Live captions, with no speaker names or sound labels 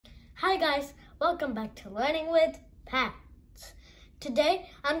Hi guys, welcome back to Learning with Pat.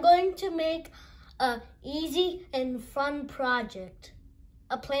 Today I'm going to make a easy and fun project,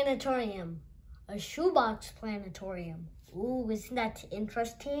 a planetarium, a shoebox planetarium. Ooh, isn't that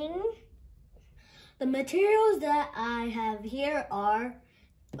interesting? The materials that I have here are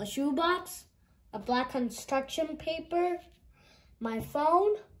a shoebox, a black construction paper, my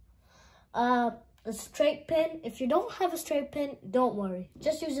phone, a straight pin. If you don't have a straight pin, don't worry.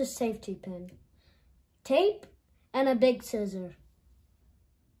 Just use a safety pin. Tape and a big scissor.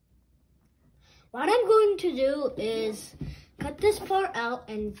 What I'm going to do is cut this part out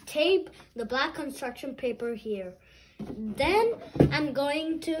and tape the black construction paper here. Then I'm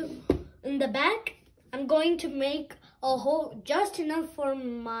going to, in the back, I'm going to make a hole just enough for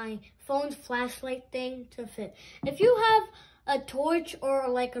my phone's flashlight thing to fit. If you have a torch or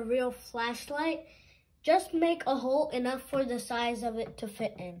like a real flashlight, just make a hole enough for the size of it to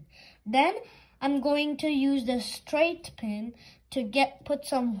fit in. Then I'm going to use the straight pin to put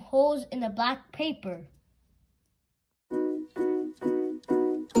some holes in the black paper.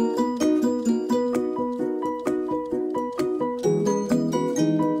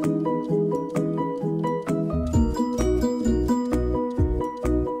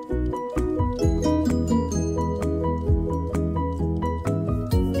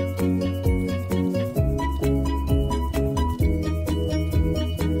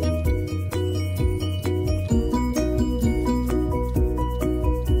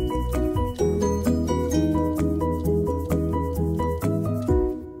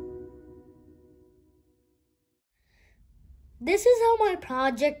 This is how my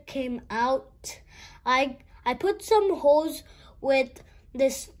project came out. I put some holes with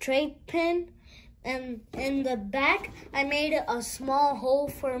this straight pin, and in the back I made a small hole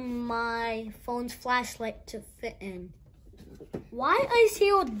for my phone's flashlight to fit in. Why I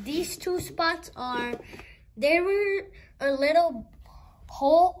sealed these two spots are there were a little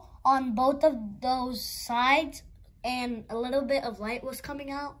hole on both of those sides and a little bit of light was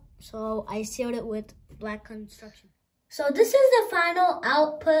coming out, so I sealed it with black construction. So this is the final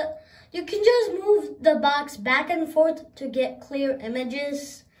output. You can just move the box back and forth to get clear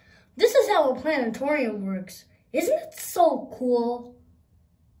images. This is how a planetarium works. Isn't it so cool?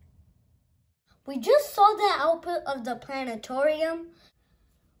 We just saw the output of the planetarium.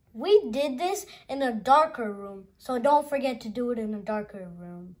 We did this in a darker room, so don't forget to do it in a darker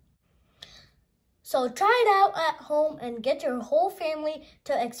room. So try it out at home and get your whole family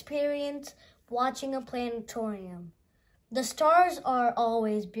to experience watching a planetarium. The stars are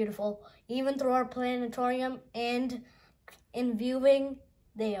always beautiful, even through our planetarium, and in viewing,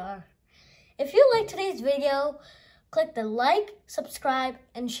 they are. If you liked today's video, click the like, subscribe,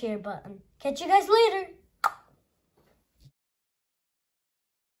 and share button. Catch you guys later.